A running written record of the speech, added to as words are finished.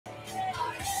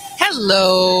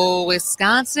Hello,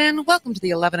 Wisconsin. Welcome to the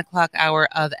 11 o'clock hour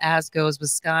of As Goes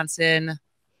Wisconsin.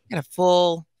 We got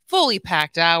a fully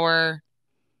packed hour.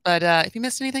 But if you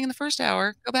missed anything in the first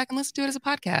hour, go back and listen to it as a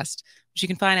podcast, which you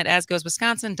can find at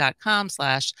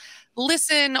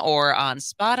asgoeswisconsin.com/listen or on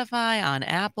Spotify, on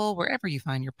Apple, wherever you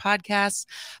find your podcasts.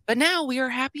 But now we are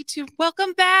happy to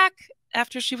welcome back,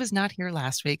 after she was not here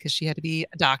last week because she had to be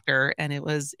a doctor and it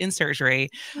was in surgery.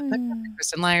 But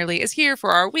Kristin Lyerly is here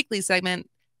for our weekly segment,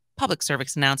 Public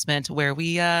Cervix Announcement, where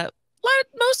we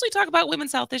mostly talk about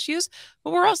women's health issues,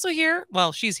 but we're also here,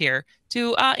 well, she's here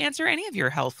to answer any of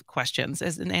your health questions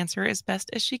and answer as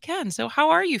best as she can. So how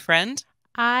are you, friend?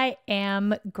 I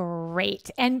am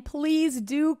great. And please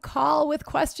do call with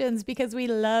questions because we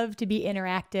love to be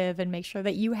interactive and make sure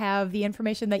that you have the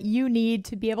information that you need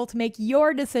to be able to make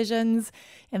your decisions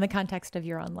in the context of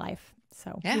your own life.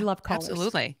 So yeah, we love callers.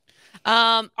 Absolutely.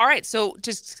 All right. So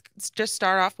just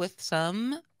start off with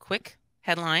some quick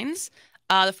headlines.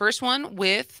 The first one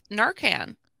with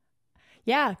Narcan.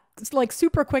 Yeah, it's like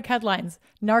super quick headlines.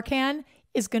 Narcan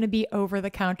is going to be over the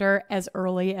counter as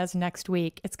early as next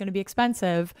week. It's going to be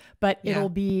expensive, but it'll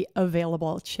be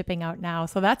available. It's shipping out now.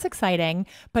 So that's exciting.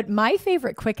 But my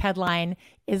favorite quick headline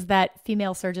is that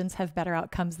female surgeons have better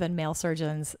outcomes than male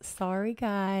surgeons. Sorry,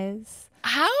 guys.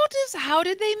 How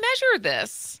did they measure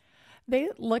this? They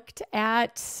looked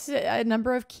at a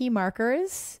number of key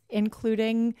markers,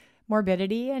 including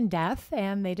morbidity and death,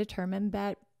 and they determined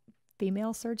that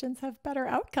female surgeons have better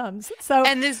outcomes. So,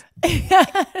 and is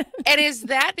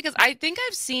that because I think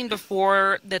I've seen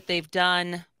before that they've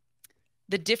done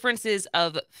the differences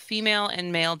of female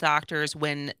and male doctors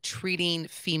when treating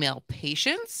female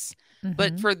patients.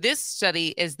 But for this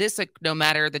study, is this no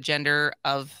matter the gender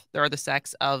of or the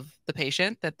sex of the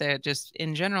patient, that they're just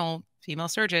in general female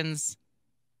surgeons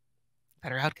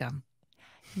better outcome?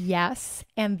 Yes,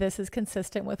 and this is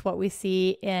consistent with what we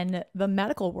see in the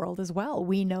medical world as well.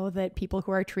 We know that people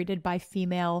who are treated by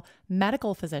female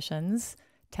medical physicians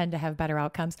tend to have better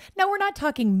outcomes. Now, we're not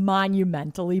talking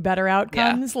monumentally better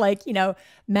outcomes. Like,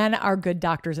 men are good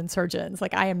doctors and surgeons.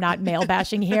 Like, I am not male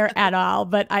bashing here at all,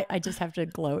 but I just have to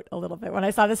gloat a little bit. When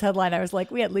I saw this headline, I was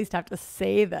like, we at least have to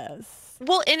say this.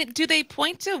 Well, and do they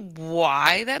point to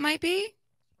why that might be?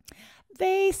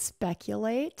 They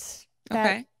speculate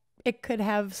that it could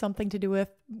have something to do with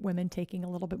women taking a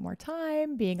little bit more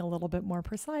time, being a little bit more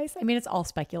precise. I mean, it's all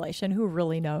speculation. Who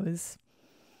really knows?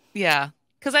 Yeah.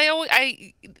 Because how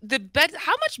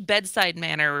much bedside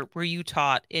manner were you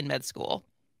taught in med school?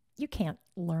 You can't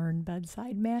learn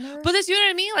bedside manner. But you know what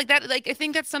I mean? Like that, I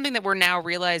think that's something that we're now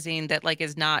realizing that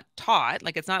is not taught.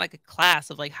 Like, it's not like a class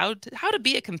of how to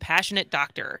be a compassionate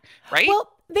doctor, right?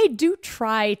 Well, they do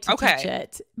try to teach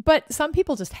it, but some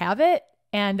people just have it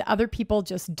and other people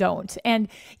just don't. And,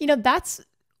 that's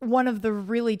one of the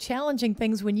really challenging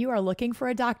things when you are looking for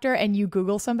a doctor and you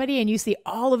Google somebody and you see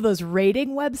all of those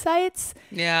rating websites.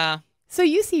 Yeah. So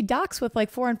you see docs with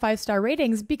 4 and 5 star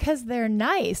ratings because they're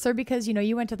nice or because,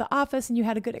 you went to the office and you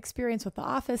had a good experience with the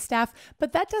office staff.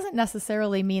 But that doesn't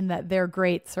necessarily mean that they're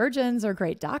great surgeons or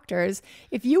great doctors.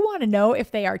 If you want to know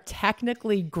if they are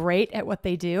technically great at what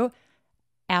they do,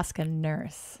 ask a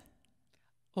nurse.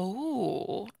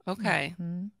 Oh, okay.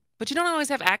 But you don't always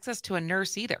have access to a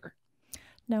nurse either.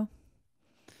 No.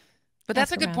 But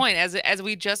that's a good point. As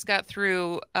we just got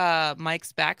through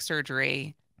Mike's back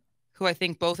surgery, who I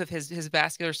think both of his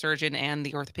vascular surgeon and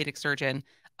the orthopedic surgeon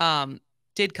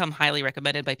did come highly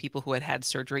recommended by people who had had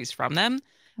surgeries from them.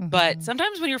 But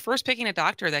sometimes when you're first picking a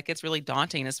doctor, that gets really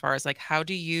daunting as far as how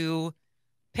do you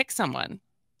pick someone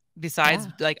besides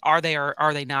are they or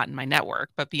are they not in my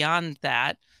network? But beyond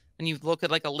that, and you look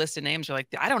at a list of names, you're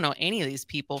like, I don't know any of these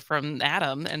people from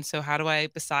Adam. And so how do I,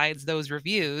 besides those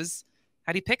reviews,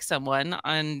 how do you pick someone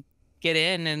and get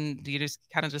in and do you just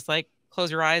kind of close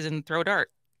your eyes and throw a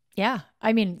dart? Yeah.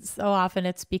 I mean, so often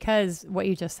it's because what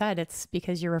you just said, it's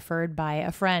because you're referred by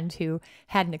a friend who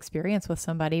had an experience with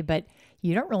somebody, but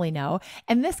you don't really know.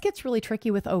 And this gets really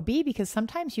tricky with OB because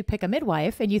sometimes you pick a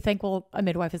midwife and you think, well, a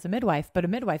midwife is a midwife, but a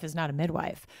midwife is not a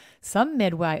midwife. Some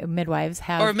midwives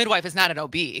have... Or a midwife is not an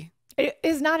OB. It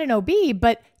is not an OB,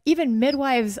 but even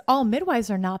midwives, all midwives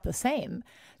are not the same.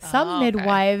 Some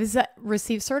midwives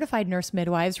receive, certified nurse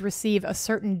midwives receive a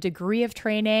certain degree of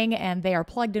training and they are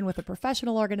plugged in with a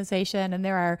professional organization and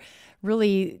there are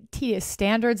really tedious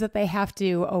standards that they have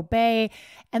to obey.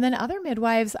 And then other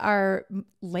midwives are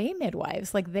lay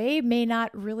midwives. They may not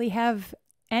really have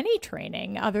any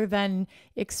training other than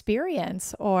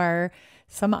experience or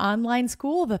some online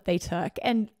school that they took.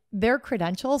 And their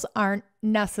credentials aren't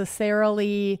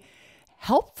necessarily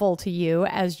helpful to you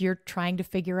as you're trying to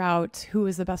figure out who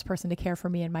is the best person to care for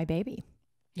me and my baby.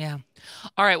 Yeah.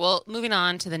 All right. Well, moving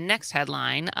on to the next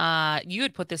headline. You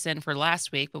had put this in for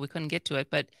last week, but we couldn't get to it.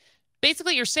 But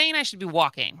basically, you're saying I should be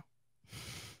walking.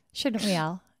 Shouldn't we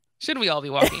all? Shouldn't we all be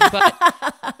walking?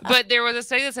 But there was a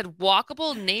study that said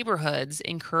walkable neighborhoods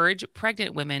encourage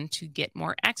pregnant women to get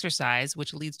more exercise,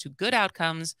 which leads to good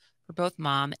outcomes for both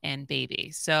mom and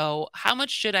baby. So how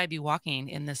much should I be walking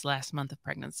in this last month of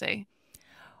pregnancy?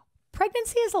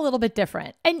 Pregnancy is a little bit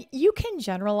different, and you can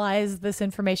generalize this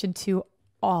information to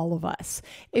all of us.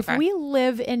 If we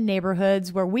live in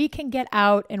neighborhoods where we can get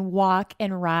out and walk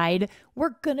and ride,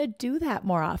 we're going to do that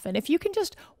more often. If you can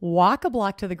just walk a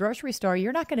block to the grocery store,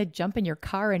 you're not going to jump in your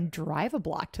car and drive a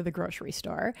block to the grocery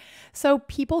store. So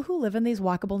people who live in these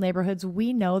walkable neighborhoods,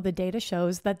 we know the data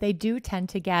shows that they do tend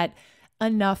to get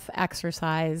enough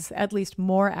exercise, at least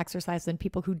more exercise than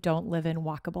people who don't live in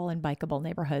walkable and bikeable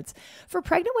neighborhoods. For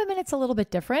pregnant women, it's a little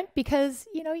bit different because,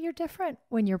 you know, you're different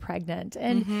when you're pregnant,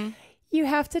 and you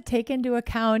have to take into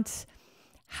account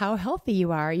how healthy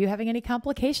you are. Are you having any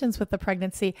complications with the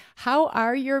pregnancy? How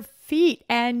are your feet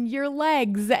and your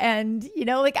legs? And, you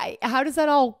know, like, how does that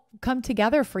all come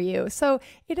together for you? So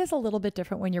it is a little bit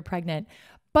different when you're pregnant.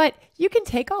 But you can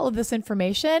take all of this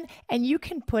information and you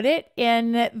can put it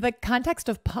in the context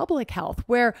of public health,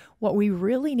 where what we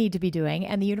really need to be doing,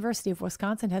 and the University of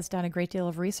Wisconsin has done a great deal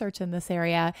of research in this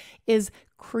area, is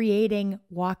creating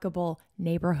walkable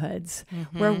neighborhoods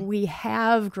where we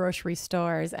have grocery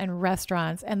stores and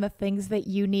restaurants and the things that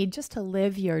you need just to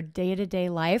live your day-to-day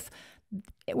life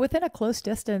within a close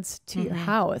distance to your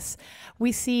house.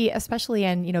 We see, especially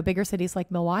in, you know, bigger cities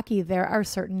like Milwaukee, there are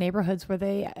certain neighborhoods where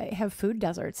they have food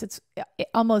deserts. It's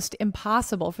almost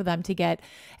impossible for them to get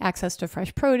access to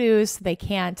fresh produce. They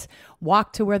can't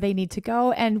walk to where they need to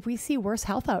go. And we see worse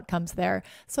health outcomes there.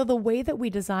 So the way that we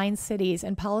design cities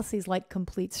and policies like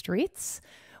complete streets,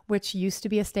 which used to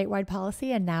be a statewide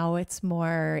policy, and now it's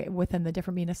more within the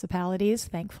different municipalities,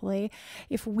 thankfully.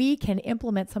 If we can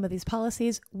implement some of these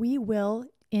policies, we will,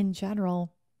 in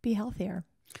general, be healthier.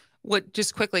 What,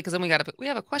 just quickly, because then we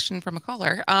have a question from a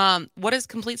caller. What is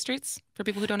Complete Streets for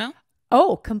people who don't know?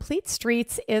 Oh, Complete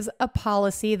Streets is a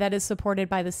policy that is supported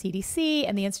by the CDC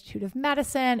and the Institute of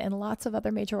Medicine and lots of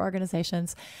other major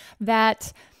organizations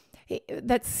that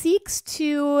seeks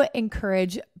to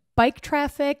encourage bike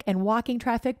traffic and walking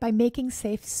traffic by making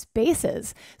safe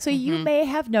spaces. So you may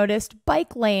have noticed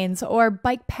bike lanes or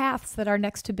bike paths that are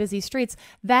next to busy streets.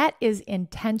 That is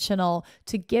intentional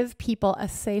to give people a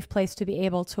safe place to be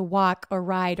able to walk or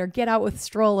ride or get out with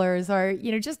strollers or,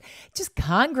 you know, just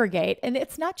congregate. And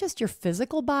it's not just your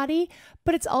physical body,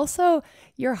 but it's also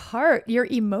your heart, your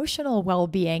emotional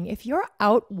well-being. If you're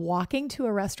out walking to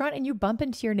a restaurant and you bump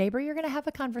into your neighbor, you're going to have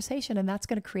a conversation, and that's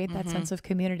going to create that sense of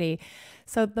community.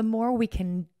 So the more we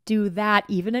can do that,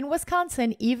 even in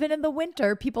Wisconsin, even in the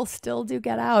winter, people still do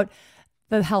get out,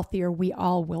 the healthier we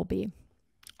all will be.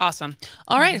 Awesome.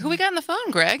 All right. Who we got on the phone,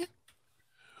 Greg?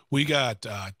 We got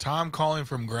Tom calling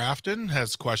from Grafton,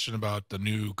 has a question about the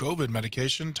new COVID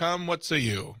medication. Tom, what say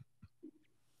you?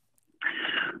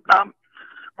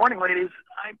 Morning, ladies.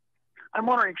 I'm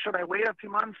wondering, should I wait a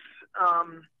few months?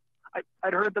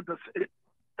 I'd heard that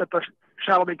the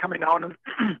shot will be coming out in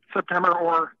September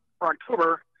or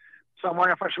October, so I'm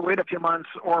wondering if I should wait a few months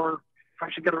or if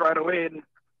I should get it right away. And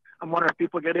I'm wondering if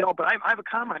people get ill. But I have a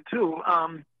comment too.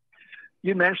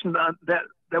 You mentioned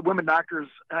that women doctors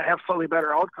have slightly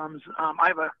better outcomes.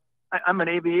 I'm an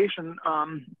aviation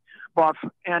buff,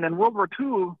 and in World War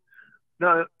II,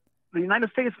 the United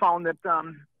States found that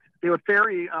they would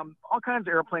ferry all kinds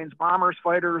of airplanes, bombers,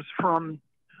 fighters, from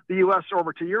the U.S.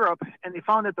 over to Europe, and they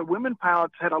found that the women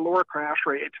pilots had a lower crash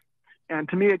rate. And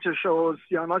to me, it just shows,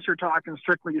 you know, unless you're talking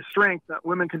strictly strength, that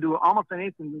women can do almost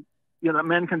anything, you know, that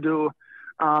men can do,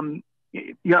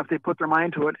 you know, if they put their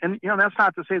mind to it. And, you know, that's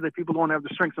not to say that people don't have the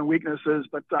strengths and weaknesses,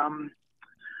 but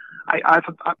I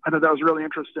thought that was really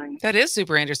interesting. That is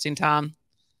super interesting, Tom.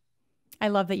 I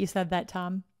love that you said that,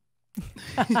 Tom.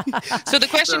 So the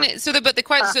question is, so the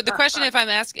question,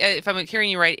 if I'm hearing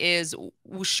you right, is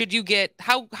should you get,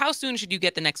 how soon should you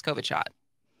get the next COVID shot?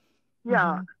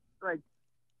 Yeah, right.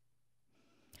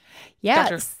 Yes.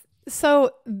 Gotcha. So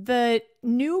the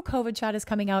new COVID shot is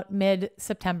coming out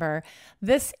mid-September.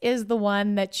 This is the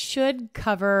one that should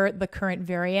cover the current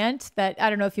variant that, I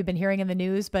don't know if you've been hearing in the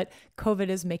news, but COVID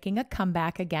is making a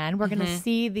comeback again. We're going to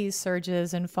see these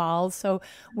surges and falls. So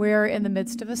we're in the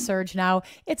midst of a surge now.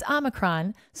 It's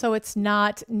Omicron, so it's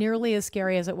not nearly as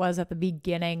scary as it was at the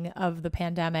beginning of the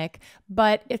pandemic,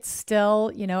 but it's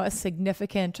still, you know, a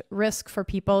significant risk for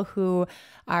people who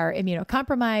are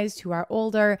immunocompromised, who are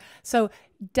older. So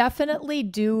definitely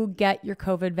do get your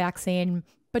COVID vaccine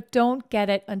but don't get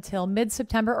it until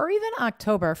mid-September or even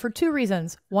October for two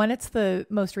reasons. One,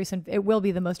 it will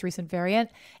be the most recent variant.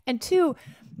 And two,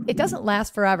 it doesn't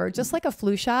last forever. Just like a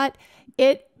flu shot,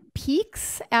 it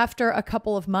peaks after a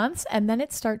couple of months and then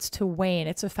it starts to wane.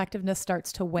 Its effectiveness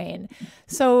starts to wane.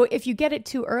 So if you get it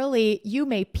too early, you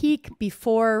may peak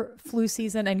before flu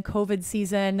season and COVID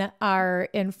season are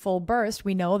in full burst.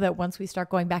 We know that once we start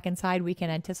going back inside, we can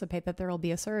anticipate that there will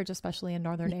be a surge, especially in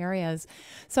northern areas.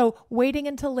 So waiting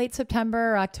until late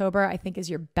September or October, I think, is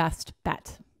your best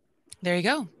bet. There you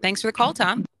go. Thanks for the call,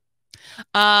 Tom.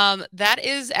 That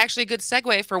is actually a good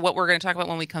segue for what we're going to talk about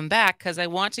when we come back, because I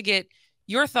want to get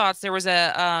your thoughts. There was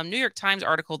a New York Times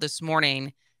article this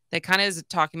morning that kind of is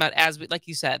talking about, like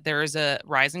you said, there is a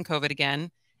rise in COVID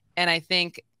again. And I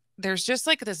think there's just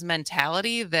like this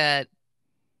mentality that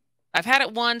I've had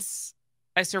it once,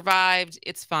 I survived,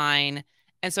 it's fine.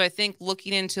 And so I think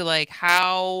looking into like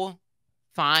how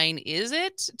fine is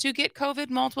it to get COVID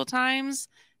multiple times?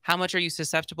 How much are you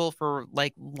susceptible for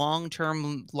like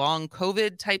long-term, long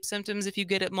COVID type symptoms if you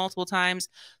get it multiple times?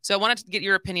 So I wanted to get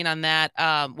your opinion on that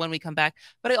when we come back.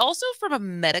 But I also, from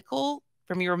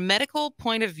your medical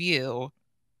point of view,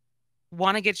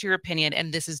 want to get your opinion.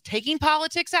 And this is taking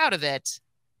politics out of it.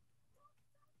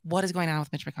 What is going on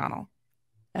with Mitch McConnell?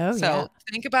 So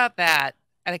think about that.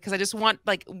 Because I just want,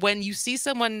 like, when you see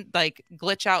someone like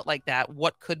glitch out like that,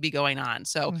 what could be going on?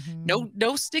 So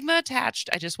no stigma attached.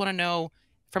 I just want to know,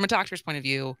 from a doctor's point of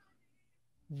view,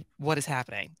 what is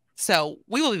happening? So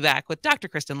we will be back with Dr.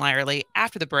 Kristin Lyerly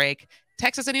after the break.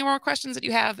 Text us any more questions that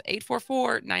you have,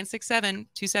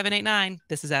 844-967-2789.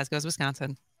 This is As Goes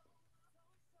Wisconsin.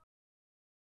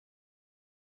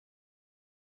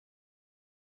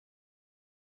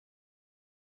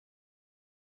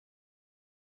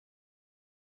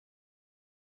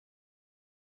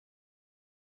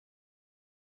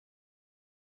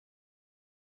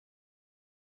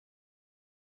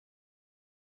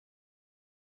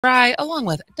 Along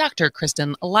with Dr.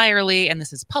 Kristin Lyerly, and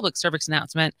this is Public Cervix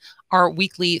Announcement, our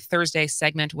weekly Thursday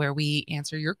segment where we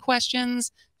answer your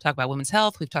questions, talk about women's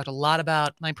health. We've talked a lot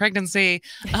about my pregnancy,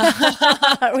 we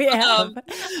have.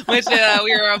 Which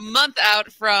we are a month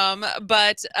out from.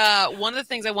 But one of the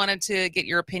things I wanted to get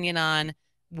your opinion on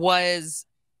was,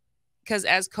 because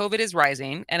as COVID is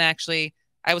rising, and actually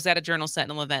I was at a Journal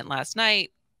Sentinel event last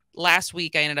night. Last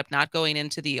week, I ended up not going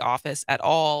into the office at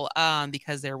all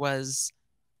because there was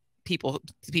a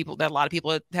lot of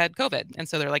people had COVID. And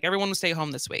so they're like, everyone will stay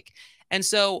home this week. And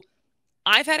so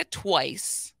I've had it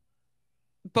twice.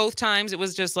 Both times it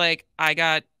was just like,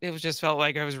 felt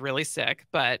like I was really sick,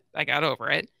 but I got over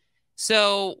it.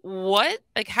 So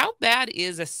how bad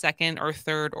is a second or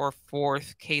third or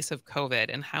fourth case of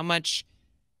COVID, and how much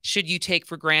should you take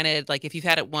for granted? Like, if you've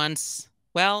had it once,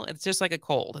 well, it's just like a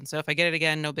cold. And so if I get it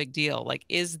again, no big deal. Like,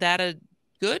 is that a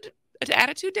good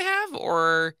attitude to have,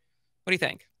 or what do you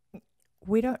think?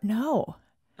 We don't know.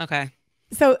 Okay.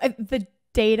 So the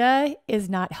data is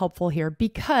not helpful here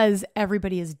because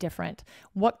everybody is different.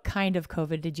 What kind of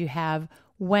COVID did you have?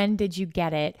 When did you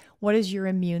get it? What is your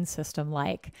immune system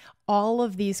like? All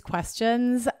of these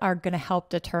questions are going to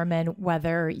help determine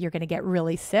whether you're going to get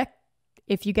really sick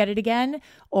if you get it again,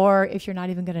 or if you're not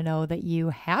even going to know that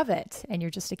you have it and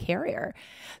you're just a carrier.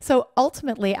 So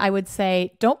ultimately, I would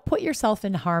say, don't put yourself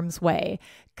in harm's way.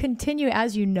 Continue,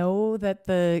 as you know that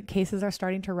the cases are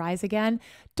starting to rise again.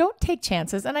 Don't take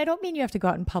chances. And I don't mean you have to go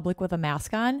out in public with a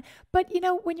mask on, but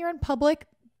when you're in public,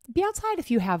 be outside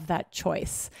if you have that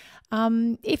choice.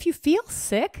 If you feel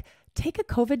sick, take a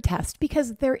COVID test,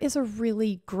 because there is a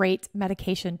really great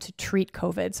medication to treat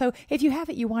COVID. So if you have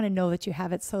it, you want to know that you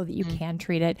have it so that you can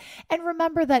treat it. And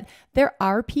remember that there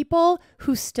are people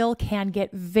who still can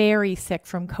get very sick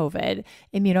from COVID,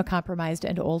 immunocompromised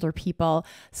and older people.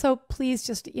 So please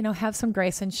just, have some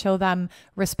grace and show them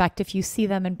respect. If you see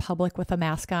them in public with a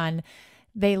mask on,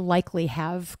 they likely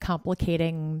have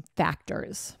complicating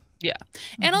factors. Yeah.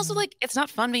 And also, like, it's not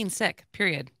fun being sick,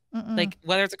 period. Like,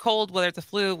 whether it's a cold, whether it's a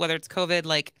flu, whether it's COVID,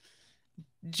 like,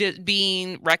 just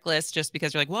being reckless just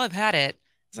because you're like, well, I've had it.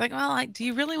 It's like, well, like, do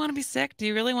you really want to be sick? Do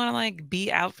you really want to, like,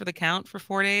 be out for the count for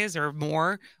 4 days or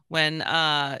more when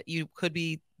you could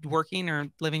be working or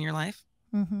living your life?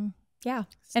 Yeah.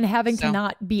 And having to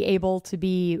not be able to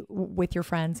be with your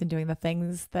friends and doing the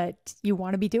things that you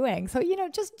want to be doing. So,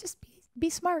 just be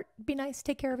smart, be nice,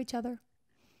 take care of each other.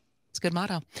 It's a good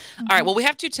motto. All right. Well, we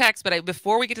have 2 texts, but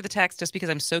before we get to the text, just because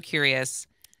I'm so curious,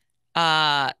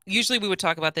 usually we would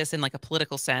talk about this in like a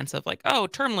political sense of like, oh,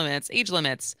 term limits, age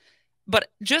limits.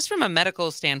 But just from a medical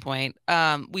standpoint,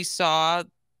 we saw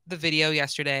the video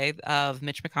yesterday of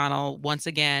Mitch McConnell once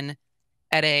again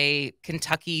at a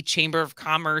Kentucky Chamber of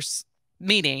Commerce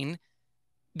meeting,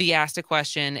 be asked a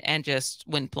question and just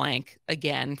went blank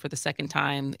again for the second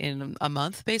time in a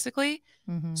month, basically.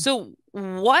 Mm-hmm. So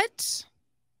what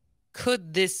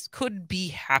could be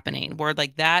happening where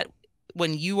like that,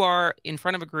 when you are in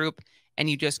front of a group and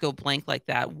you just go blank like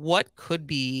that, what could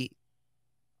be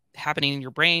happening in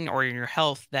your brain or in your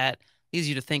health that leads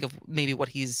you to think of maybe what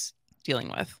he's dealing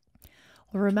with?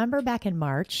 Well, remember back in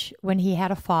March when he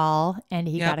had a fall and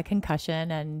he got a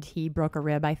concussion and he broke a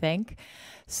rib, I think.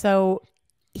 So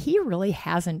he really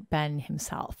hasn't been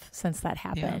himself since that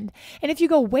happened. Yeah. And if you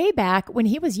go way back, when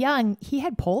he was young, he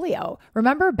had polio.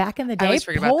 Remember back in the day,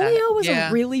 polio was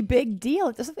a really big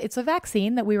deal. It's a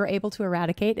vaccine that we were able to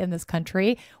eradicate in this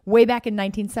country way back in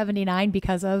 1979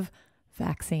 because of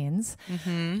vaccines.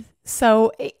 Mm-hmm.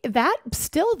 So that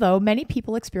still, though, many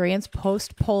people experience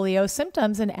post-polio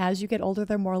symptoms. And as you get older,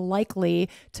 they're more likely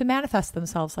to manifest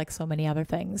themselves like so many other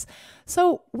things.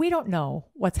 So we don't know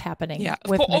what's happening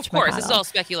with Mitch of course, McConnell. This is all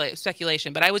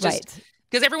speculation. But I was just,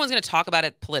 because everyone's going to talk about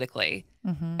it politically.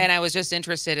 Mm-hmm. And I was just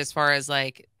interested as far as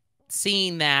like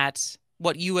seeing that,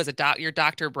 what you as your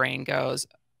doctor brain goes,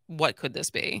 what could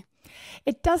this be?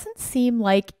 It doesn't seem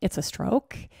like it's a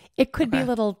stroke. It could be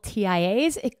little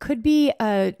TIAs. It could be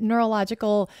a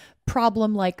neurological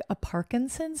problem like a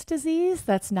Parkinson's disease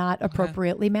that's not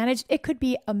appropriately managed. It could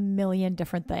be a million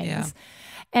different things. Yeah.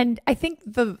 And I think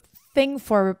the thing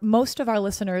for most of our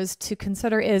listeners to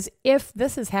consider is, if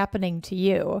this is happening to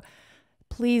you,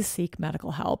 please seek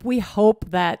medical help. We hope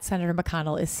that Senator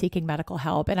McConnell is seeking medical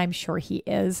help, and I'm sure he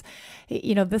is.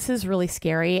 You know, this is really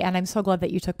scary, and I'm so glad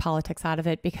that you took politics out of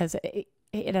it, because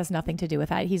it has nothing to do with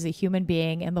that. He's a human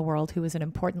being in the world who is an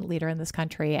important leader in this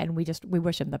country, and we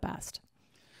wish him the best.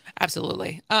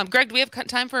 Absolutely. Greg, do we have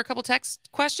time for a couple text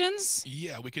questions?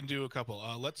 Yeah, we can do a couple.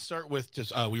 Let's start with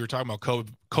just, we were talking about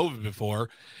COVID before.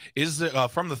 Is there,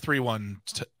 from the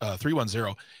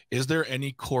 310, is there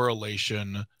any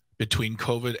correlation between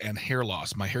COVID and hair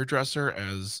loss? My hairdresser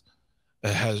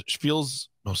feels,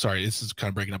 this is kind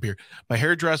of breaking up here. My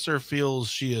hairdresser feels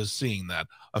she is seeing that.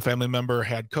 A family member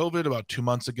had COVID about 2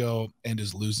 months ago and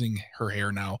is losing her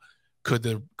hair now. Could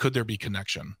there be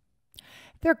connection?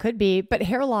 There could be, but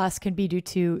hair loss can be due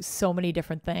to so many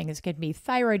different things. It can be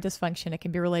thyroid dysfunction. It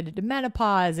can be related to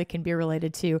menopause. It can be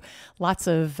related to lots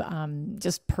of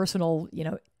just personal,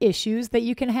 issues that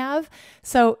you can have.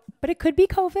 So, but it could be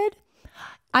COVID.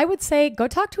 I would say go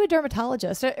talk to a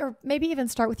dermatologist, or maybe even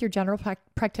start with your general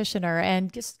practitioner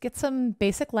and just get some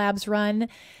basic labs run.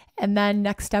 And then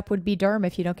next step would be derm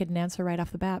if you don't get an answer right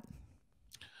off the bat.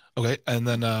 Okay. And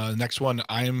then next one,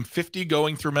 I am 50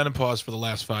 going through menopause for the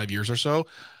last 5 years or so.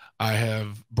 I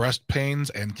have breast pains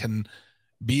and can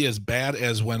be as bad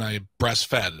as when I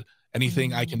breastfed.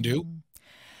 Anything I can do?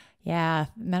 Yeah,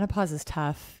 menopause is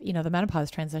tough. The menopause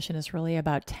transition is really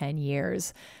about 10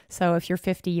 years. So if you're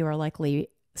 50, you are likely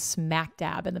smack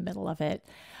dab in the middle of it.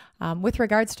 With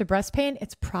regards to breast pain,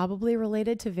 it's probably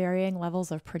related to varying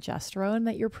levels of progesterone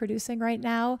that you're producing right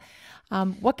now.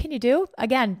 What can you do?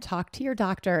 Again, talk to your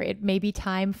doctor. It may be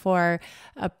time for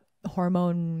a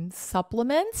hormone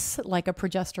supplements, like a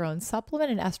progesterone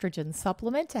supplement, an estrogen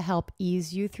supplement, to help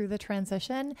ease you through the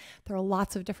transition. There are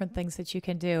lots of different things that you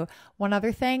can do. One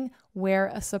other thing, wear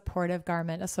a supportive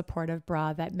garment, a supportive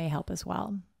bra. That may help as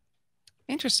well.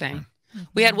 Interesting.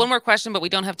 We had one more question, but we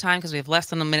don't have time because we have less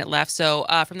than a minute left. So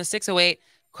from the 608,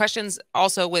 questions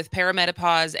also with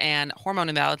perimenopause and hormone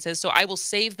imbalances. So I will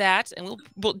save that and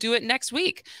we'll do it next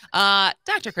week.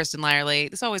 Dr. Kristin Lyerly,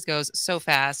 this always goes so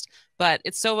fast, but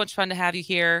it's so much fun to have you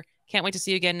here. Can't wait to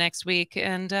see you again next week,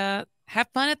 and have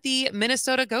fun at the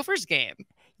Minnesota Gophers game.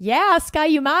 Yeah,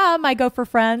 Ski-U-Ma, my Gopher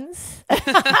friends. Go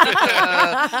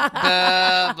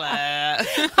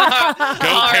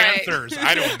Panthers.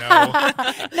 I don't know.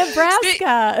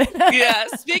 Nebraska. Yeah.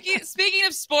 Speaking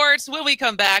of sports, when we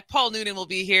come back, Paul Noonan will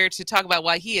be here to talk about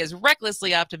why he is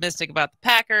recklessly optimistic about the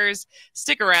Packers.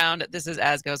 Stick around. This is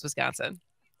As Goes Wisconsin.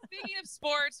 Speaking of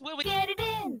sports, will we get it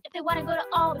in? If they want to go to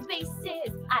all the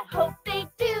bases, I hope they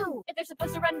do. If they're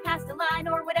supposed to run past the line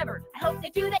or whatever, I hope they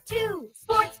do that too.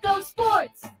 Sports go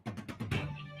sports.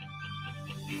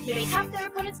 Do they top their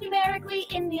opponents numerically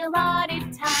in the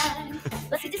allotted time?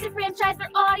 Let's disenfranchise their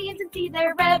audience and see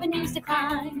their revenues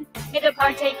decline. May the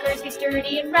partakers be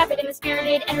sturdy and rapid in the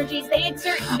spirited energies they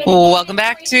exert. Welcome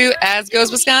back to As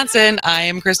Goes Wisconsin. I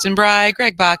am Kristen Bry.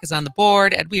 Greg Bach is on the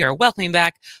board, and we are welcoming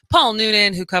back Paul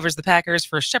Noonan, who covers the Packers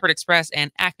for Shepherd Express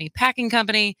and Acme Packing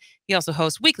Company. He also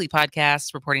hosts weekly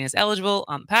podcasts reporting as eligible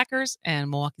on the Packers and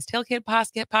Milwaukee's Tailgate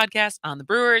podcast on the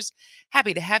Brewers.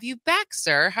 Happy to have you back,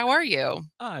 sir. How are you?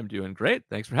 I'm doing great.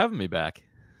 Thanks for having me back.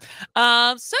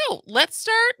 So let's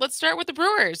start with the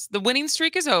Brewers. The winning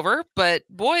streak is over, but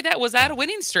boy, was that a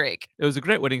winning streak. It was a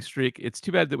great winning streak. It's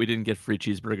too bad that we didn't get free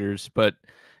cheeseburgers, but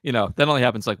that only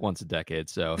happens like once a decade,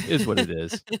 so it is what it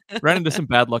is. Ran into some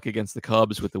bad luck against the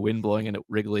Cubs with the wind blowing in at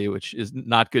Wrigley, which is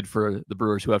not good for the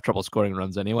Brewers, who have trouble scoring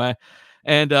runs anyway.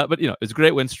 And but it's a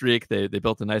great win streak. They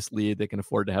built a nice lead. They can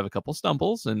afford to have a couple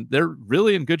stumbles, and they're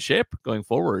really in good shape going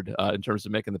forward in terms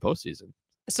of making the postseason.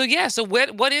 So yeah, so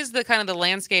what is the kind of the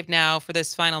landscape now for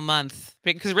this final month?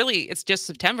 Because really, it's just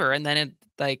September, and then it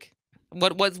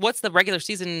what's the regular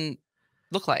season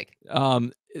look like?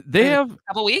 They have a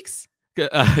couple weeks.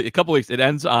 A couple weeks. It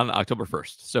ends on October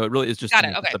 1st, so it really is just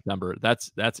Okay. September. That's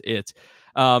it.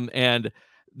 And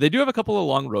they do have a couple of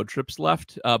long road trips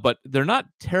left, but they're not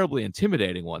terribly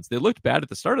intimidating ones. They looked bad at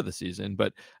the start of the season,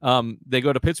 but they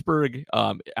go to Pittsburgh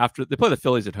after they play the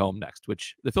Phillies at home next,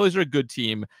 which the Phillies are a good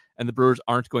team, and the Brewers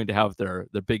aren't going to have their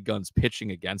big guns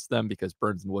pitching against them because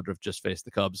Burns and Woodruff just faced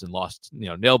the Cubs and lost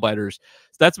nail biters.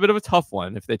 So that's a bit of a tough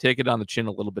one. If they take it on the chin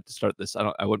a little bit to start this,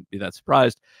 I wouldn't be that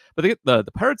surprised. But they get the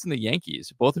Pirates and the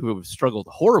Yankees, both of who have struggled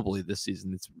horribly this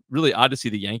season. It's really odd to see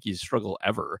the Yankees struggle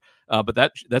ever, but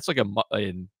that's like a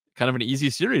kind of an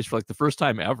easy series for like the first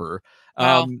time ever.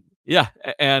 Wow. Yeah,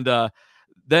 and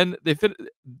then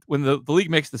when the league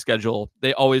makes the schedule,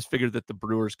 they always figured that the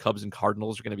Brewers, Cubs, and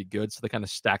Cardinals are going to be good, so they kind of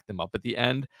stack them up at the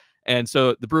end. And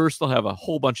so the Brewers still have a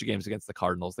whole bunch of games against the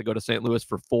Cardinals. They go to St. Louis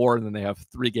for 4, and then they have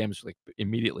 3 games like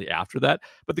immediately after that.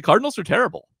 But the Cardinals are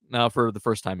terrible now for the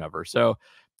first time ever. So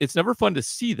it's never fun to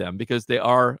see them because they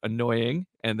are annoying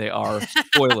and they are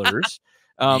spoilers.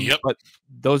 But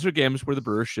those are games where the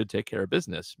Brewers should take care of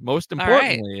business. Most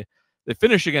importantly, they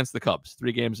finish against the Cubs,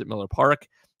 3 games at Miller Park,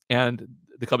 and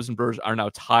the Cubs and Brewers are now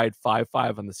tied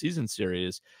 5-5 on the season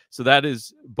series. So that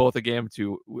is both a game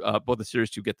to both the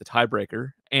series to get the tiebreaker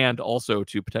and also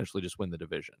to potentially just win the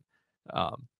division.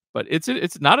 But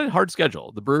it's not a hard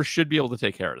schedule. The Brewers should be able to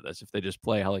take care of this if they just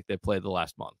play how like they played the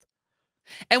last month.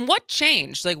 And what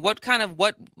changed? Like what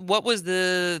was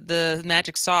the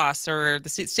magic sauce or the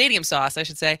stadium sauce, I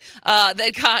should say,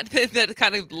 that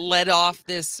kind of led off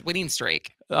this winning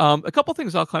streak? A couple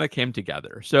things all kind of came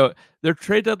together. So their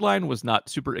trade deadline was not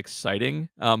super exciting,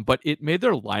 but it made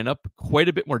their lineup quite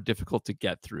a bit more difficult to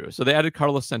get through. So they added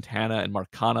Carlos Santana and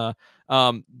Marcana.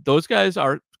 Those guys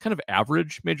are kind of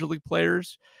average major league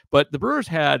players, but the Brewers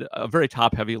had a very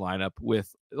top-heavy lineup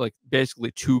with like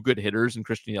basically 2 good hitters in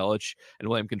Christian Yelich and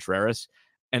William Contreras.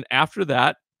 And after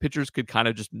that, pitchers could kind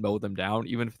of just mow them down,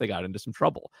 even if they got into some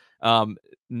trouble.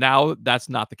 Now that's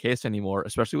not the case anymore,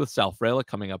 especially with Sal Frelick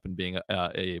coming up and being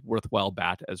a worthwhile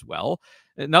bat as well.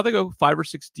 And now they go 5 or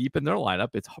 6 deep in their lineup.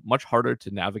 It's much harder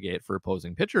to navigate for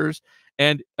opposing pitchers,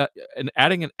 and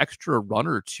adding an extra run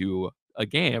or 2 a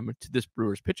game to this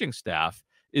Brewers pitching staff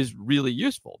is really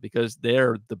useful because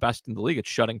they're the best in the league at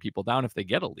shutting people down if they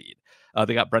get a lead.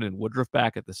 They got Brendan Woodruff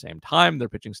back at the same time. Their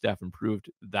pitching staff improved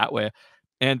that way.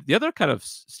 And the other kind of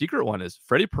secret one is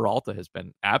Freddie Peralta has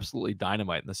been absolutely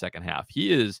dynamite in the second half.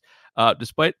 He is,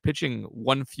 despite pitching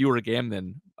 1 fewer game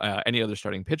than any other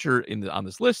starting pitcher on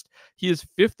this list, he is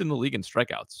 5th in the league in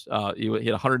strikeouts. He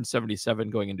had 177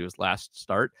 going into his last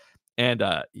start. And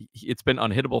it's been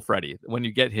unhittable Freddie. When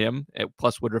you get him,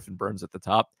 plus Woodruff and Burns at the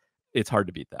top, it's hard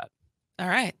to beat that. All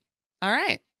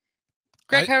right.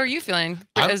 Greg, how are you feeling?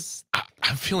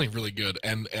 I'm feeling really good,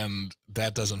 and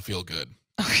that doesn't feel good.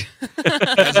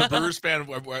 As a Brewers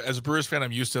fan,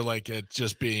 I'm used to like it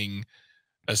just being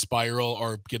a spiral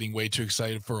or getting way too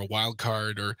excited for a wild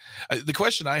card. Or the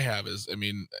question I have is, I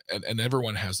mean, and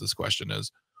everyone has this question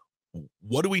is,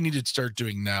 what do we need to start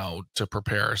doing now to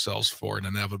prepare ourselves for an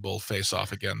inevitable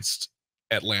face-off against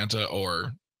Atlanta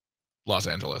or Los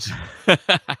Angeles?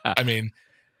 I mean,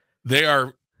 they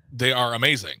are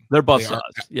amazing. They're buzzsaws.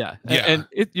 Yeah. And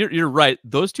you're right.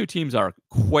 Those 2 teams are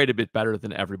quite a bit better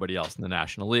than everybody else in the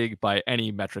National League by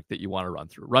any metric that you want to run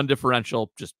through. Run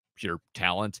differential, just pure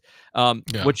talent.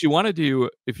 What you want to do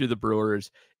if you're the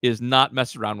Brewers is not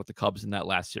mess around with the Cubs in that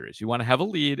last series. You want to have a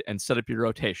lead and set up your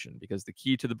rotation, because the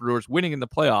key to the Brewers winning in the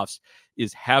playoffs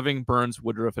is having Burns,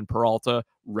 Woodruff, and Peralta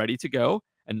ready to go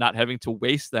and not having to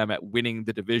waste them at winning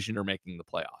the division or making the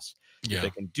playoffs. Yeah. If they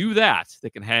can do that,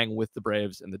 they can hang with the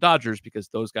Braves and the Dodgers, because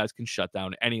those guys can shut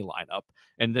down any lineup,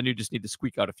 and then you just need to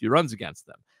squeak out a few runs against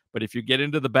them. But if you get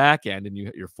into the back end and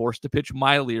you're forced to pitch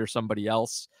Miley or somebody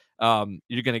else,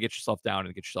 you're going to get yourself down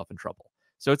and get yourself in trouble.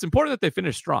 So it's important that they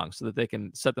finish strong so that they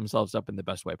can set themselves up in the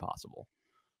best way possible.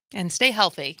 And stay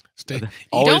healthy.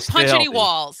 Always don't punch stay any healthy.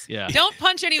 walls. Yeah. Don't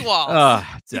punch any walls.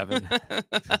 Devin.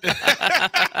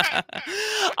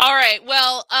 All right.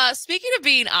 Well, speaking of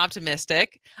being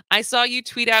optimistic, I saw you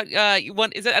tweet out I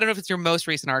don't know if it's your most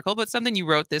recent article, but something you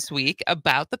wrote this week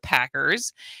about the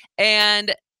Packers,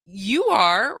 and you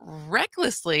are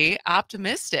recklessly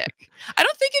optimistic. I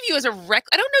don't think of you as I don't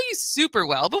know you super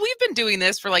well, but we've been doing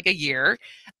this for like a year.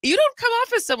 You don't come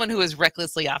off as someone who is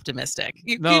recklessly optimistic.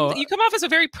 You come off as a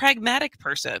very pragmatic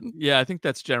person. Yeah, I think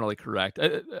that's generally correct.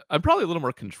 I'm probably a little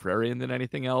more contrarian than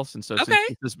anything else. And so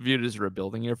since this viewed as a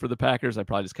rebuilding year for the Packers, I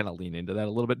probably just kind of lean into that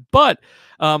a little bit. But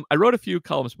I wrote a few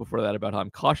columns before that about how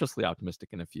I'm cautiously optimistic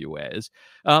in a few ways.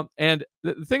 And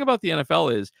the thing about the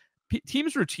NFL is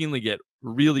teams routinely get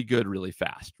really good really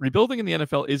fast. Rebuilding in the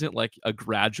NFL isn't like a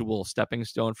gradual stepping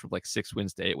stone from like 6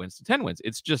 wins to 8 wins to 10 wins.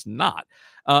 It's just not.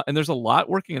 And there's a lot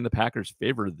working in the Packers'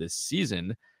 favor this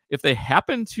season. If they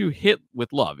happen to hit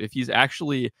with Love, if he's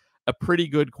actually a pretty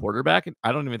good quarterback, and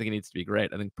I don't even think he needs to be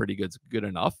great. I think pretty good's good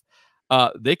enough.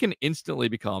 They can instantly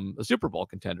become a Super Bowl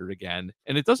contender again.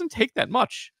 And it doesn't take that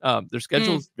much. Their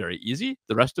schedule is very easy.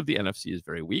 The rest of the NFC is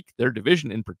very weak. Their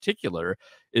division in particular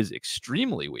is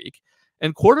extremely weak.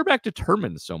 And quarterback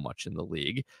determines so much in the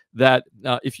league that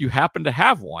if you happen to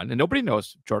have one, and nobody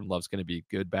knows Jordan Love's going to be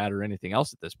good, bad, or anything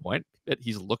else at this point, but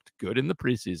he's looked good in the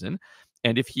preseason.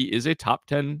 And if he is a top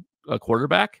 10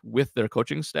 quarterback with their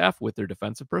coaching staff, with their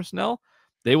defensive personnel,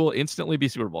 they will instantly be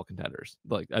Super Bowl contenders.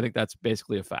 Like, I think that's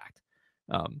basically a fact.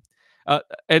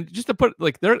 And just to put,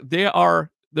 like, they're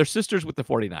sisters with the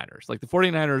 49ers. Like the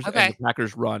 49ers and the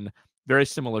Packers run very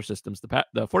similar systems. The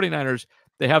 49ers,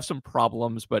 they have some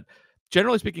problems, but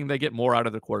generally speaking, they get more out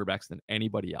of their quarterbacks than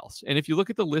anybody else. And if you look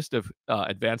at the list of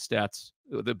advanced stats,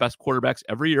 the best quarterbacks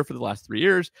every year for the last 3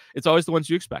 years, it's always the ones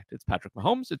you expect. It's Patrick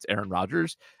Mahomes, it's Aaron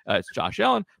Rodgers, it's Josh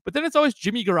Allen, but then it's always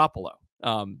Jimmy Garoppolo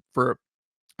for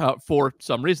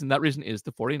some reason. That reason is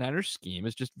the 49ers scheme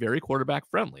is just very quarterback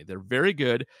friendly. They're very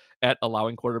good at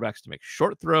allowing quarterbacks to make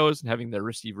short throws and having their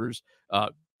receivers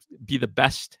be the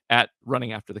best at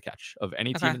running after the catch of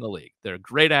any team in the league. They're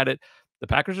great at it. The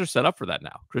Packers are set up for that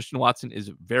now. Christian Watson is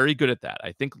very good at that.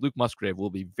 I think Luke Musgrave will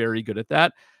be very good at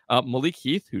that. Malik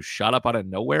Heath, who shot up out of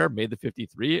nowhere, made the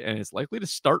 53 and is likely to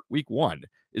start week 1,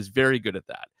 is very good at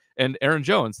that. And Aaron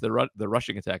Jones, the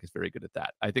rushing attack, is very good at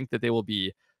that. I think that they will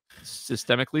be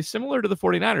systemically similar to the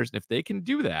 49ers. And if they can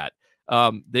do that,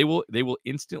 they will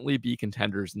instantly be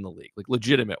contenders in the league, like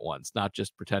legitimate ones, not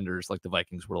just pretenders like the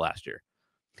Vikings were last year.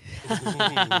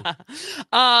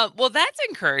 Well, that's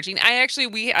encouraging.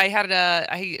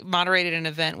 I moderated an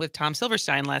event with Tom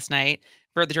Silverstein last night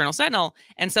for the Journal Sentinel,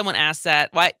 and someone asked that.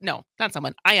 Why? No, not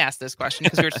someone. I asked this question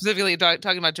because we were specifically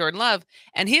talking about Jordan Love,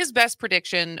 and his best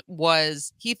prediction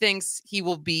was he thinks he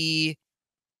will be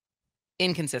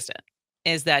inconsistent.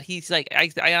 Is that he's like,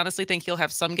 I honestly think he'll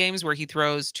have some games where he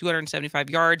throws 275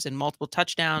 yards and multiple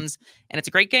touchdowns, and it's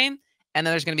a great game. And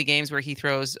then there's going to be games where he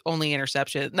throws only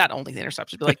interceptions, not only the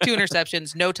interceptions, but like 2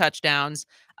 interceptions, no touchdowns.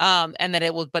 And then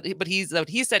it will, but he said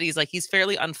he's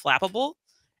fairly unflappable.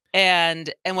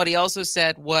 And what he also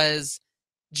said was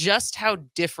just how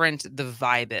different the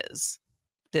vibe is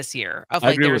this year of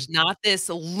like, there's not this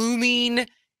looming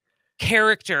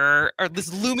character or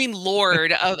this looming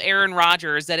lord of Aaron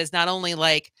Rodgers that is not only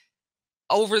like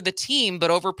over the team, but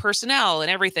over personnel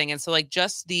and everything. And so like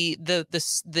just the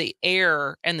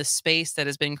air and the space that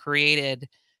has been created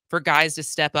for guys to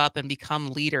step up and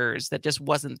become leaders that just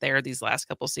wasn't there these last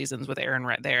couple seasons with Aaron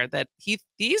right there, that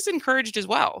he's encouraged as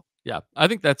well. Yeah, I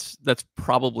think that's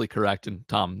probably correct. And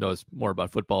Tom knows more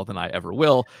about football than I ever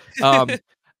will.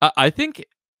 I think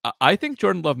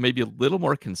Jordan Love may be a little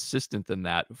more consistent than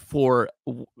that for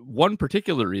one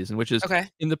particular reason, which is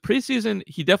in the preseason,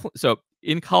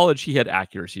 in college, he had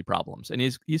accuracy problems, and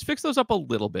he's fixed those up a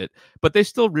little bit, but they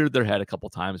still reared their head a couple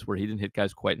times where he didn't hit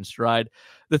guys quite in stride.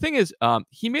 The thing is,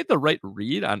 he made the right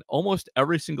read on almost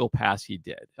every single pass he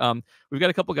did. We've got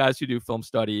a couple guys who do film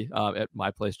study at my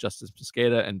place, Justice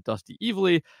Mosqueda and Dusty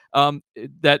Evely,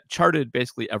 that charted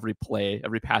basically every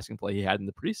passing play he had in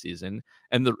the preseason,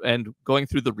 and going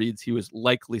through the reads he was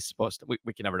likely supposed to.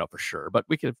 We can never know for sure, but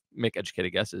we can make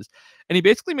educated guesses. And he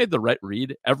basically made the right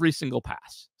read every single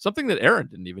pass, something that Aaron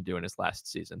didn't even do in his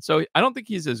last season. So I don't think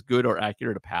he's as good or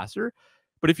accurate a passer,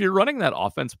 but if you're running that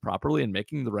offense properly and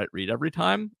making the right read every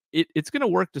time, it's going to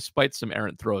work despite some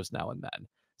errant throws now and then.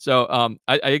 So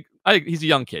he's a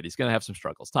young kid. He's going to have some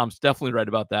struggles. Tom's definitely right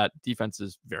about that.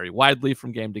 Defenses vary widely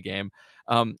from game to game.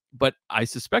 But I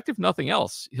suspect if nothing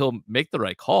else, he'll make the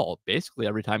right call basically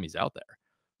every time he's out there.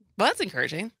 Well, that's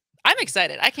encouraging. I'm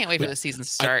excited. I can't wait for the season to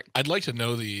start. I'd like to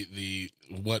know the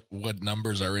what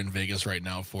numbers are in Vegas right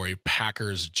now for a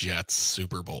Packers Jets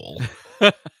Super Bowl.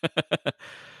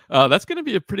 That's going to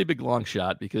be a pretty big long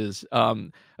shot because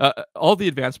all the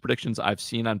advanced predictions I've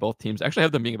seen on both teams actually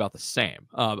have them being about the same,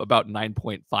 about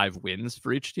 9.5 wins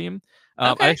for each team.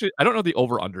 I don't know the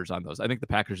over-unders on those. I think the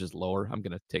Packers is lower. I'm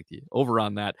going to take the over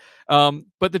on that.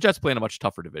 But the Jets play in a much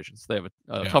tougher division, so they have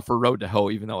a tougher road to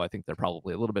hoe, even though I think they're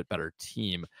probably a little bit better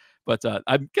team. But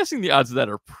I'm guessing the odds of that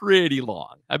are pretty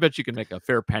long. I bet you can make a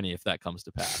fair penny if that comes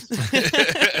to pass.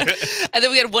 And then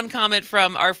we had one comment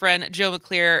from our friend Joe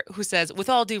McClear who says, with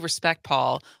all due respect,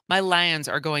 Paul, my Lions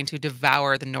are going to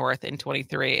devour the North in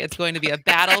 23. It's going to be a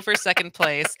battle for second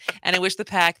place, and I wish the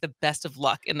Pack the best of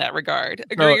luck in that regard.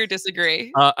 Agree or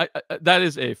disagree? That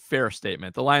is a fair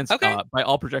statement. The Lions, okay. By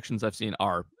all projections I've seen,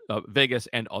 are Vegas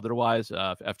and otherwise,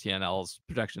 FTNL's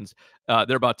projections,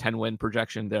 they're about 10-win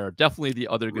projection. They're definitely the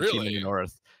other good team in the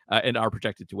North, and are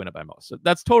projected to win it by most. So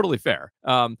that's totally fair.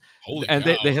 And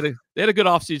they had a good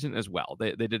offseason as well.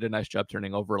 They did a nice job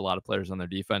turning over a lot of players on their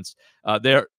defense.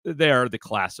 They're the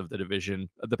class of the division.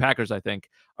 The Packers, I think,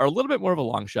 are a little bit more of a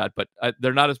long shot, but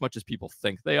they're not as much as people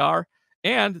think they are.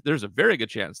 And there's a very good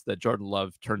chance that Jordan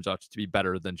Love turns out to be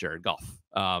better than Jared Goff,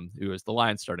 who is the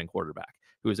Lions starting quarterback,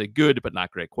 who is a good but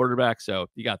not great quarterback. So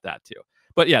you got that too.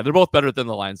 But yeah, they're both better than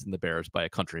the Lions and the Bears by a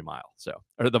country mile.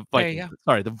 Or the Vikings.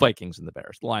 Sorry, the Vikings and the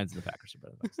Bears. The Lions and the Packers are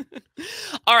better than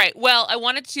those. All right. Well, I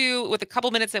wanted to, with a couple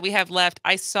minutes that we have left,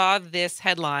 I saw this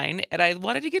headline and I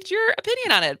wanted to get your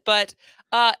opinion on it. But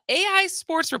AI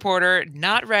sports reporter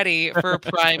not ready for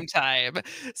prime time.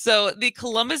 So the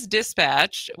Columbus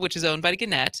Dispatch, which is owned by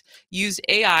Gannett, used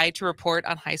AI to report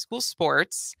on high school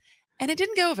sports, and it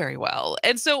didn't go very well.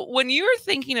 And so when you're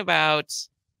thinking about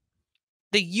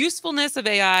the usefulness of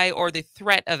AI or the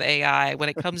threat of AI when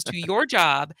it comes to your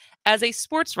job as a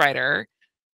sports writer,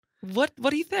 what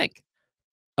do you think?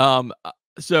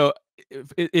 So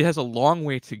it has a long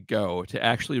way to go to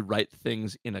actually write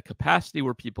things in a capacity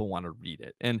where people want to read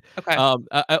it. And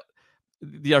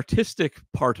the artistic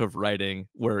part of writing,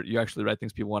 where you actually write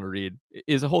things people want to read,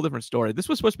 is a whole different story. This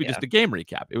was supposed to be just a game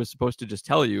recap. It was supposed to just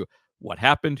tell you what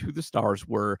happened, who the stars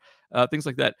were, things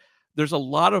like that. There's a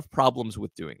lot of problems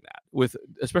with doing that,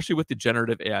 especially with the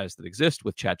generative AIs that exist,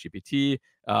 with ChatGPT,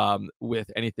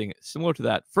 with anything similar to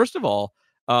that. First of all,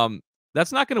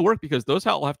 that's not going to work because those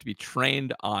all have to be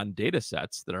trained on data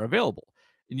sets that are available.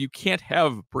 And you can't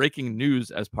have breaking news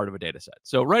as part of a data set.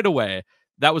 So right away,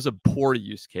 that was a poor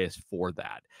use case for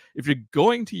that. If you're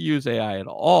going to use AI at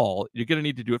all, you're going to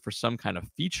need to do it for some kind of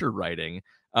feature writing.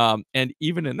 And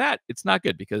even in that, it's not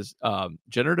good because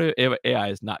generative AI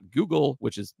is not Google,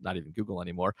 which is not even Google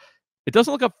anymore. It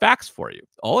doesn't look up facts for you.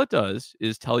 All it does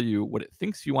is tell you what it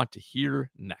thinks you want to hear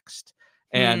next.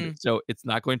 And so it's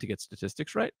not going to get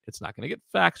statistics right. It's not going to get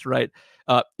facts right.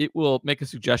 It will make a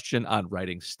suggestion on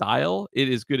writing style. It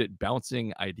is good at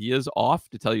bouncing ideas off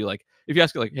to tell you, like, if you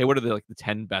ask it, like, hey, what are the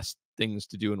 10 best things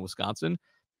to do in Wisconsin?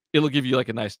 It'll give you like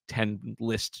a nice 10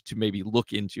 list to maybe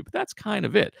look into, but that's kind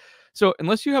of it. So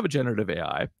unless you have a generative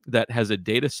AI that has a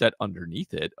data set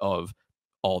underneath it of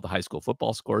all the high school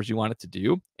football scores you want it to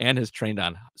do and has trained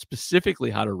on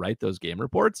specifically how to write those game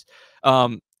reports,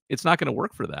 it's not going to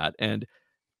work for that. And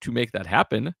to make that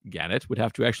happen, Gannett would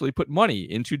have to actually put money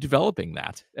into developing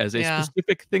that as a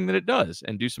specific thing that it does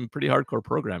and do some pretty hardcore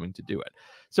programming to do it.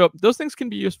 So those things can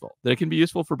be useful. They can be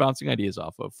useful for bouncing ideas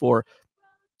off of, for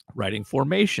writing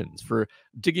formations, for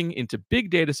digging into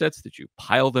big data sets that you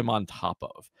pile them on top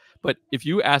of. But if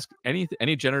you ask any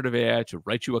generative AI to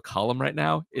write you a column right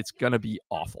now, it's going to be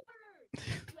awful.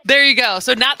 There you go.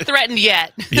 So not threatened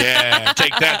yet. Yeah,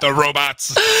 take that, the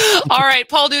robots. All right,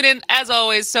 Paul Noonan, as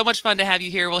always, so much fun to have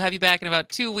you here. We'll have you back in about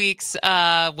 2 weeks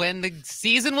when the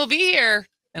season will be here,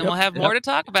 and we'll have more to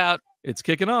talk about. It's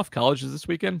kicking off. College is this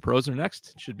weekend. Pros are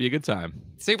next. Should be a good time.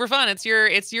 Super fun. It's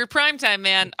your prime time,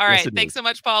 man. All right. Thanks so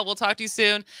much, Paul. We'll talk to you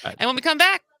soon. Right. And when we come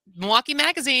back, Milwaukee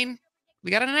Magazine,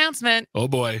 we got an announcement. Oh,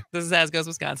 boy. This is As Goes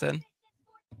Wisconsin.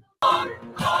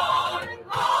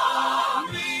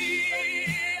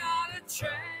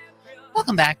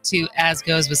 Welcome back to As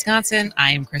Goes Wisconsin.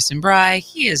 I am Kristen Bry.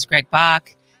 He is Greg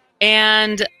Bach.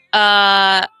 And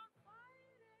I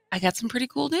got some pretty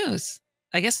cool news.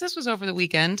 I guess this was over the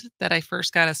weekend that I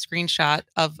first got a screenshot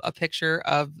of a picture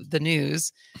of the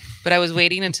news, but I was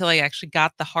waiting until I actually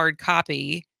got the hard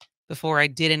copy before I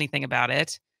did anything about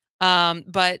it.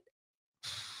 But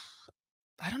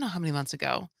I don't know how many months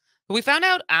ago, but we found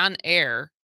out on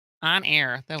air,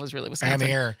 that was really Wisconsin.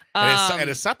 On air, at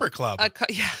a supper club.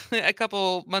 A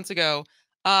couple months ago,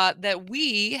 that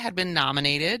we had been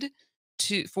nominated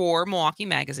for Milwaukee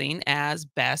Magazine as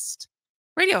best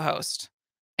radio host.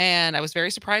 And I was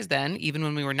very surprised then, even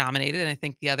when we were nominated. And I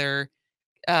think the other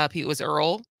Pete was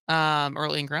Earl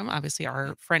Ingram, obviously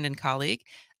our friend and colleague.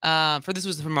 For this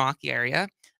was the Milwaukee area.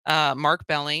 Mark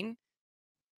Belling,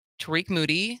 Tariq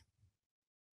Moody.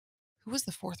 Who was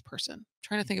the fourth person? I'm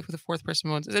trying to think of who the fourth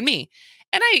person was. And me.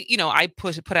 And I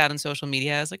put out on social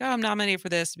media. I was like, oh, I'm nominated for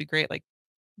this. It'd be great. Like,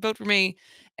 vote for me.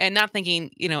 And not thinking,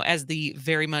 as the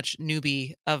very much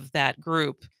newbie of that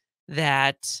group,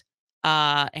 that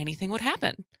anything would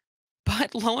happen.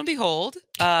 But lo and behold,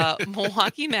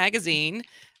 Milwaukee Magazine,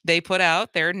 they put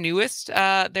out their newest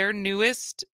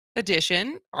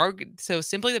edition. So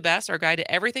Simply the Best, our guide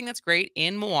to everything that's great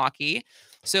in Milwaukee.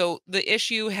 So the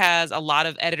issue has a lot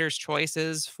of editors'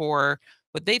 choices for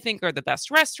what they think are the best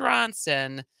restaurants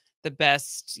and the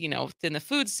best, within the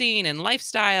food scene and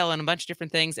lifestyle and a bunch of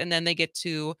different things. And then they get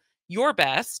to your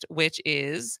best, which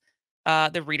is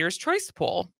the Reader's Choice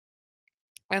poll.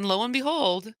 And lo and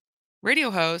behold,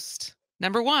 radio host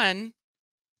number 1,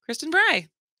 Kristin Bry.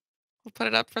 We'll put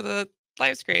it up for the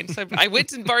live screen. So I went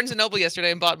to Barnes & Noble yesterday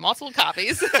and bought multiple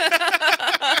copies.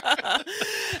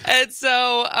 And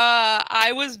so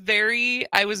I was very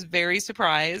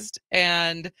surprised.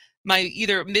 And my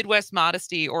either Midwest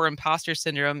modesty or imposter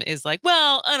syndrome is like,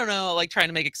 well, I don't know, like trying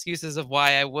to make excuses of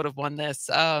why I would have won this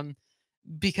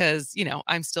because,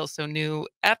 I'm still so new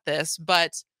at this.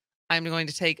 But I'm going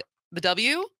to take the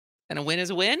W, and a win is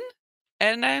a win.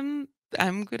 And I'm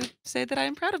going to say that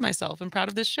I'm proud of myself. I'm proud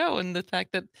of this show and the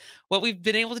fact that what we've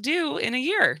been able to do in a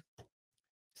year.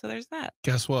 So there's that.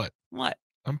 Guess what? What?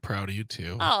 I'm proud of you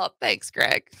too. Oh, thanks,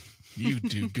 Greg. You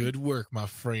do good work, my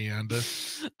friend.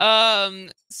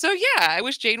 So yeah, I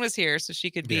wish Jane was here so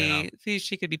she could be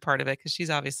part of it, because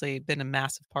she's obviously been a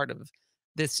massive part of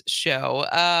this show.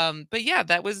 But yeah,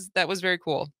 that was very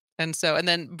cool. And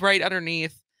then right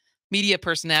underneath media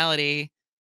personality,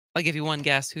 I'll give you one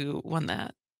guess who won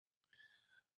that.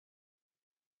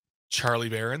 Charlie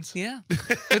Barons. Yeah.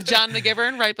 With John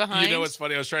McGivern right behind. You know what's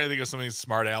funny? I was trying to think of something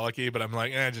smart alecky, but I'm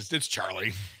like, it's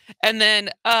Charlie. And then,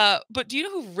 but do you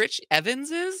know who Rich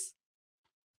Evans is?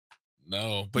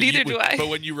 No, but neither do I. But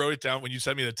when you wrote it down, when you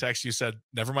sent me the text, you said,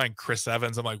 never mind Chris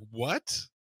Evans. I'm like, what?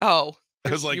 Oh,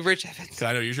 I was like, Rich Evans.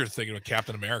 I know you're thinking of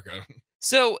Captain America.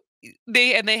 So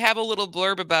they have a little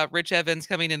blurb about Rich Evans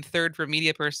coming in third for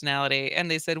media personality. And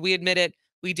they said, we admit it.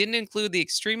 We didn't include the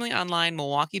extremely online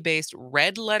Milwaukee-based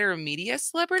Red Letter media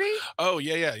celebrity. Oh,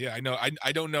 yeah. I know.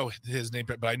 I don't know his name,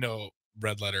 but I know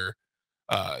Red Letter.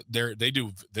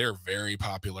 They're very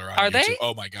popular on Are YouTube. they?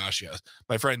 Oh my gosh, yes.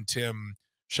 My friend Tim,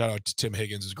 shout out to Tim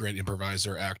Higgins, is a great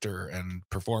improviser, actor, and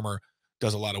performer.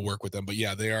 Does a lot of work with them. But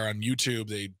yeah, they are on YouTube.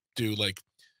 They do like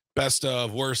best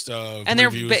of, worst of, and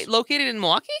reviews. They're located in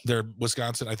Milwaukee. They're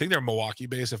Wisconsin. I think they're Milwaukee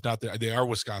based. If not, they are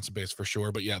Wisconsin based for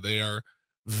sure. But yeah, they are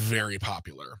very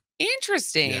popular.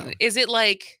 Interesting. Yeah. Is it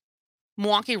like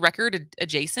Milwaukee record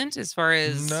adjacent as far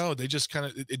as? No, they just kind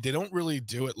of they don't really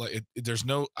do it like there's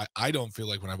no. I don't feel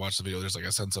like when I watch the video there's like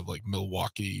a sense of like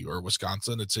Milwaukee or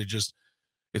Wisconsin.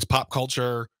 It's pop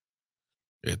culture,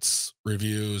 it's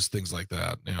reviews, things like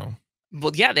that.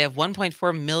 Well, yeah, they have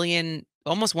 1.4 million,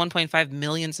 almost 1.5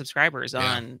 million subscribers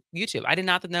on YouTube. I did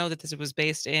not know that this was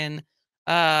based in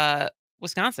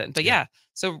Wisconsin. But yeah,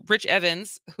 so Rich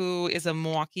Evans, who is a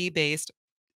Milwaukee-based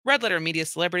Red Letter media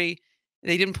celebrity,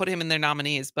 they didn't put him in their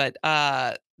nominees, but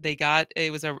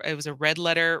it was a Red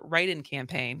Letter write-in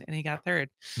campaign, and he got third.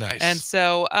 Nice. And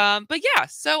so, but yeah,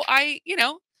 so I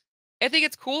think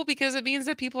it's cool because it means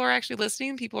that people are actually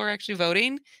listening, people are actually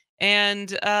voting.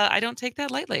 And I don't take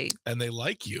that lightly. And they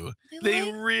like you.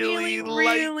 They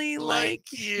really like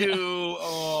you.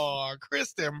 Oh,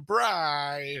 Kristin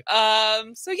Bry.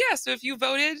 So if you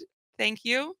voted, thank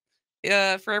you.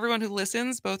 For everyone who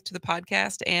listens, both to the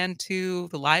podcast and to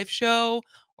the live show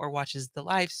or watches the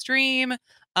live stream,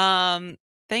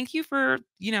 thank you for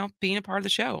being a part of the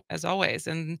show as always.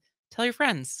 And tell your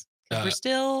friends. We're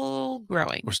still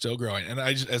growing. We're still growing. And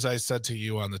as I said to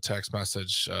you on the text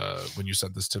message when you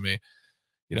sent this to me,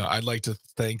 I'd like to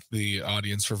thank the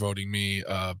audience for voting me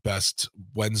best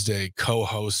Wednesday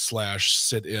co-host /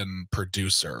 sit-in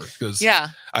producer. Because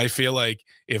I feel like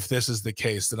if this is the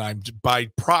case, then I'm by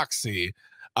proxy,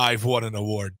 I've won an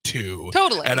award too.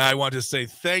 Totally. And I want to say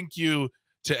thank you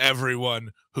to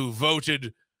everyone who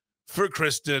voted for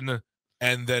Kristin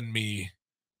and then me.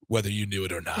 Whether you knew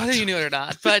it or not.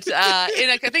 But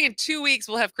I think in 2 weeks,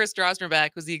 we'll have Chris Drosner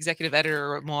back, who's the executive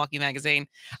editor of Milwaukee Magazine.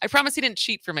 I promise he didn't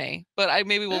cheat for me, but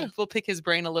we'll pick his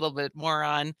brain a little bit more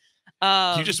on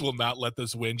You just will not let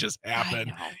this win just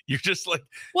happen. You're just like,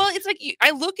 well, it's like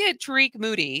I look at Tariq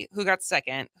Moody, who got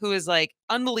second, who is like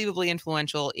unbelievably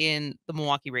influential in the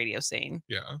Milwaukee radio scene.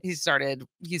 Yeah, he's part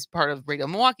of Radio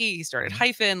Milwaukee. He started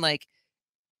Hyphen, like,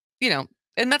 you know,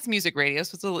 and that's music radio,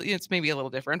 so it's maybe a little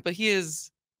different, but he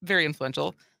is very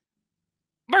influential.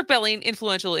 Mark Belling,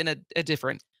 influential in a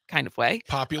different kind of way.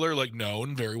 Popular, like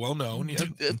known, very well known. Yeah.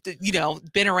 You know,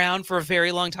 been around for a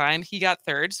very long time. He got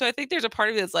third. So I think there's a part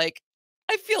of it that's like,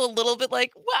 I feel a little bit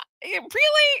like, what?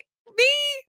 Really? Me?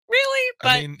 Really? But,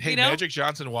 I mean, hey, Magic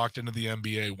Johnson walked into the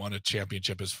NBA, won a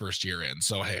championship his first year in.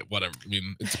 So, hey, whatever. I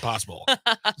mean, it's possible.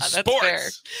 That's Sports. Fair.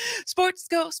 Sports,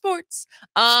 go sports.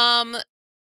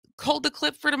 Hold the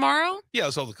clip for tomorrow? Yeah,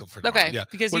 let's hold the clip for tomorrow. Okay, yeah.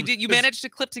 because you managed to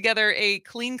clip together a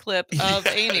clean clip of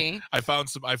Amy. I found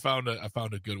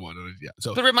a good one. Yeah.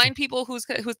 So remind people who's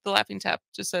the laughing tap,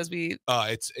 just as we.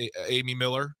 It's Amy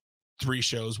Miller, 3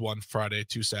 shows, 1 Friday,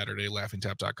 2 Saturday.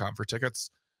 Laughingtap.com for tickets.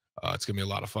 It's gonna be a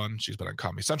lot of fun. She's been on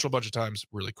Comedy Central a bunch of times.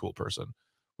 Really cool person.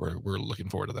 We're looking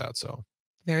forward to that. So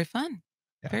very fun.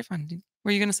 Yeah. Very fun.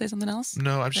 Were you gonna say something else?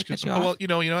 No, I'm just gonna. Well, you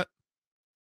know what?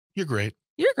 You're great.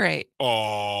 You're great.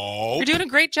 Oh, you're doing a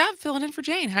great job filling in for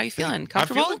Jane. How are you feeling?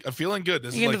 Comfortable? I'm feeling good.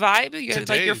 This you is in the vibe? You got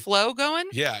like your flow going?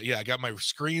 Yeah. I got my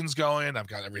screens going. I've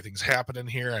got everything's happening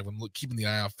here. I'm keeping the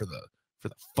eye out for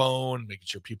the phone, making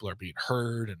sure people are being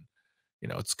heard, and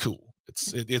it's cool.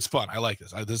 It's fun. I like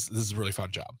this. This is a really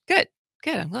fun job. Good.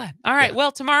 I'm glad. All right. Yeah.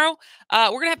 Well, tomorrow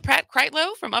we're gonna have Pat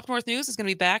Kreitlow from Up North News is gonna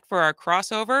be back for our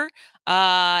crossover,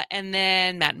 and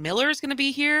then Matt Miller is gonna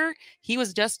be here. He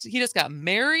just got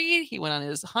married. He went on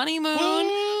his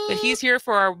honeymoon, but he's here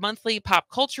for our monthly pop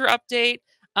culture update.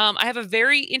 I have a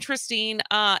very interesting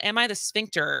 "Am I the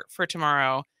Sphincter" for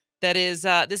tomorrow. That is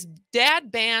this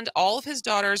dad banned all of his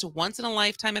daughter's once in a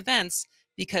lifetime events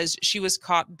because she was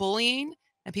caught bullying.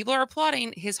 And people are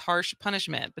applauding his harsh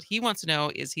punishment, but he wants to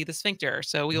know, is he the sphincter?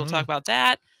 So we will talk about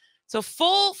that. So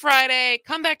full Friday,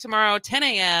 come back tomorrow, 10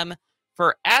 a.m.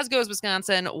 for As Goes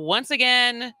Wisconsin once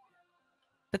again.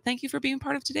 But thank you for being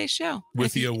part of today's show.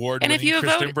 With the award-winning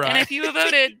Kristin Bry. And if you have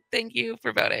voted, thank you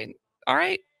for voting. All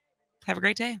right. Have a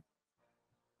great day.